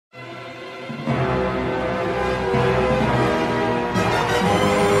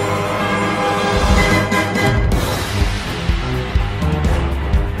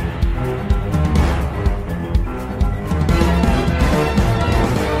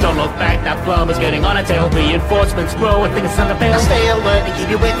That plumber's getting on a tail. Reinforcements grow and things on the fail. Stay alert and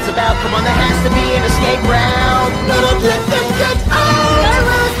keep your wits about. Come on, there has to be an escape route. Gotta let them get out. Gotta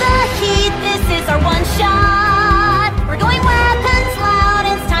lose the heat, this is our one shot. We're going weapons loud,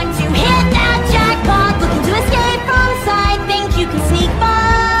 it's time to hit that jackpot. Looking to escape from sight, think you can sneak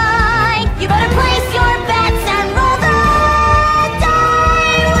by. You better place your bets and roll the die.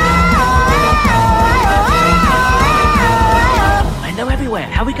 I know everywhere.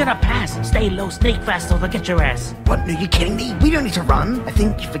 How are we gonna pass? Stay low, sneak fast, or they'll get your ass. What, are you kidding me? We don't need to run. I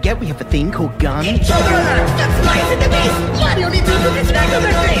think you forget we have a thing called gun. Intruder alert! That's lies in the beast! Mario needs to put his back on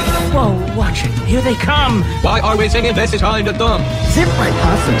their face! Whoa, watch it. Here they come. Why are we singing This Is Kind of Dumb? Zip right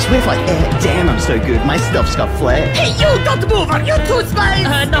past them, swift like air. Damn, I'm so good. My stuff's got flair. Hey, you! Don't move! Are you two spies?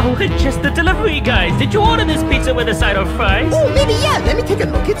 No, it's just the delivery guys. Did you order this pizza with a side of fries? Oh, maybe yeah. Let me take a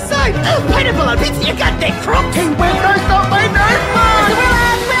look inside. Oh, pineapple on pizza, you goddamn crook! Hey, wait, no, stop my knife! As the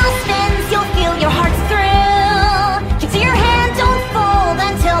world will spins, you'll feel your heart's thrill. Keep to your hand, don't fold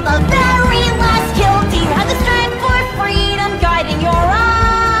until the very last kill. Do you have the strength for freedom guiding your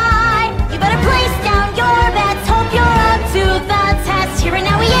eye? You better place down your bets, hope you're up to the test. Here and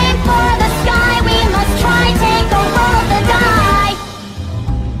now we aim for the sky, we must try, take a roll of the die.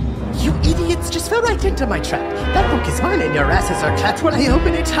 You idiots just fell right into my trap. That book is mine and your asses are trapped. When I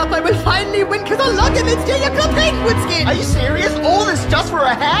open it up, I will finally win, cause I'll log in this day of penguin skin! Are you serious? All this just for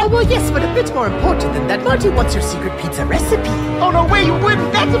a hat? Oh, well, yes, but a bit more important than that. Marty wants your secret pizza recipe. Oh, no way, you wouldn't!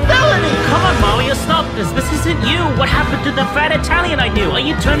 That's a felony! Come on, Mario, stop this. This isn't you. What happened to the fat Italian I knew? Are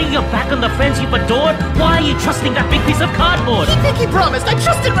you turning your back on the friends you've adored? Why are you trusting that big piece of cardboard? He think he promised. I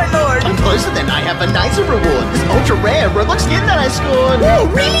trusted my lord. I'm closer than I have a nicer reward. This ultra rare Roblox skin that I scored.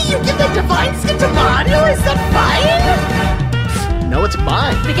 Oh, really? You give that divine skin to Mario? Is that fine? No, it's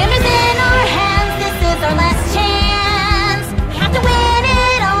mine. The game is in our hands, this is our last chance. We have to win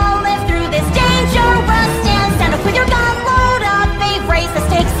it all, live through this dangerous dance. Stand up with your gun, load up, they've raised the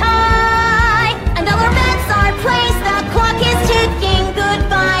stakes high. And all our bets are placed, the clock is ticking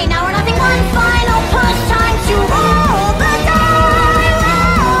goodbye. Now we're nothing, one final push, time to roll the die.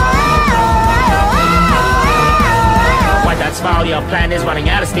 Why, that smile, your plan is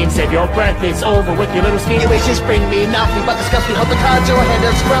running out of steam. Save your breath, it's over with your little scheme. Your wishes bring me nothing but disgust. We hope the cards your hand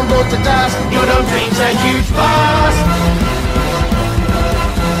have scrambled to dust. You don't dreams a huge bust.